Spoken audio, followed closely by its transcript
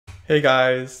Hey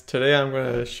guys, today I'm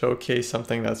going to showcase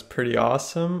something that's pretty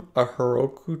awesome, a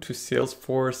Heroku to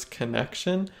Salesforce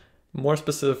connection. More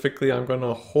specifically, I'm going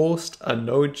to host a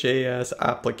Node.js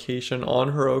application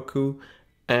on Heroku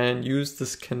and use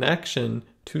this connection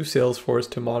to Salesforce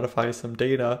to modify some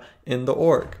data in the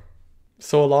org.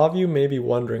 So a lot of you may be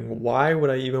wondering, why would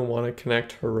I even want to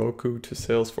connect Heroku to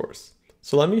Salesforce?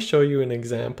 So let me show you an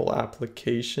example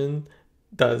application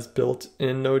that is built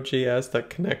in Node.js that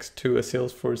connects to a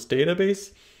Salesforce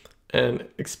database and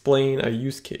explain a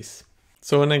use case.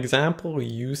 So an example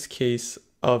use case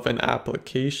of an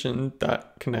application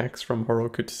that connects from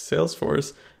Heroku to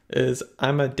Salesforce is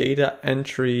I'm a data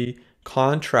entry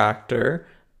contractor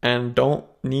and don't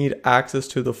need access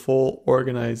to the full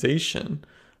organization.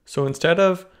 So instead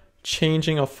of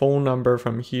changing a phone number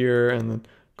from here and then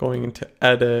going into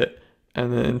edit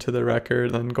and then into the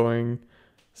record, then going,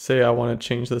 say I want to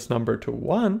change this number to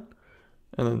 1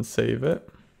 and then save it.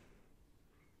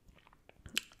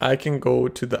 I can go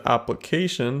to the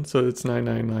application, so it's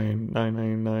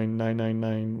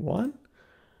 999,999,9991.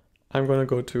 I'm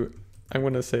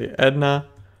going to say Edna,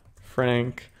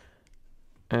 Frank,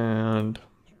 and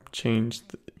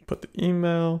put the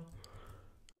email.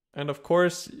 And of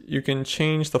course, you can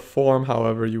change the form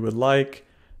however you would like.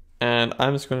 And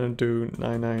I'm just going to do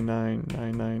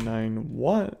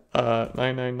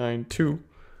 999,999,92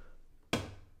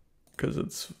 because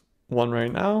it's 1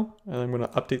 right now. And I'm going to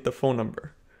update the phone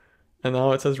number. And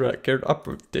now it says record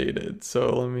updated.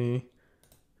 So let me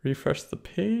refresh the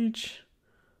page.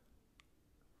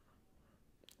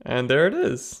 And there it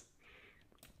is.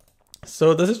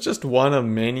 So this is just one of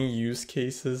many use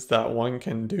cases that one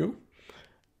can do.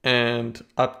 And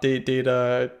update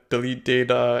data, delete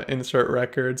data, insert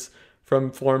records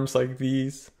from forms like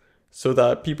these so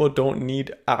that people don't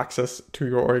need access to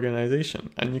your organization,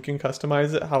 and you can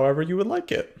customize it however you would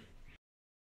like it.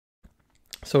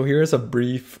 So here's a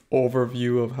brief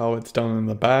overview of how it's done in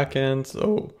the back end.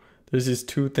 So there's these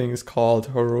two things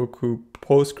called Heroku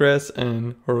Postgres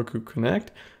and Heroku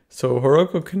Connect. So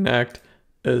Heroku Connect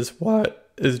is what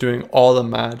is doing all the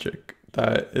magic,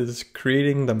 that is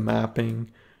creating the mapping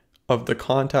of the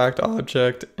contact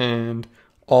object, and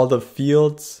all the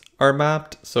fields are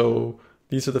mapped. So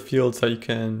these are the fields that you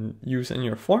can use in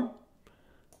your form.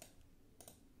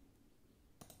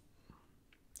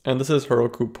 And this is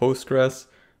Heroku Postgres,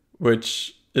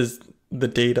 which is the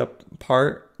data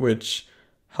part, which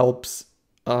helps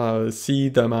see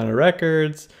the amount of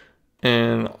records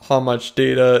and how much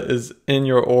data is in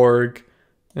your org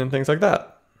and things like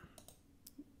that.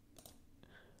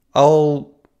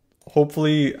 I'll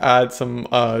hopefully add some,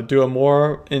 do a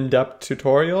more in-depth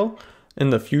tutorial in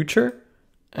the future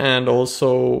and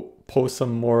also post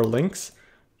some more links.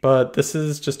 But this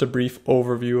is just a brief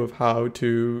overview of how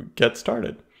to get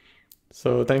started.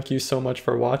 So thank you so much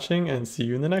for watching and see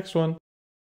you in the next one.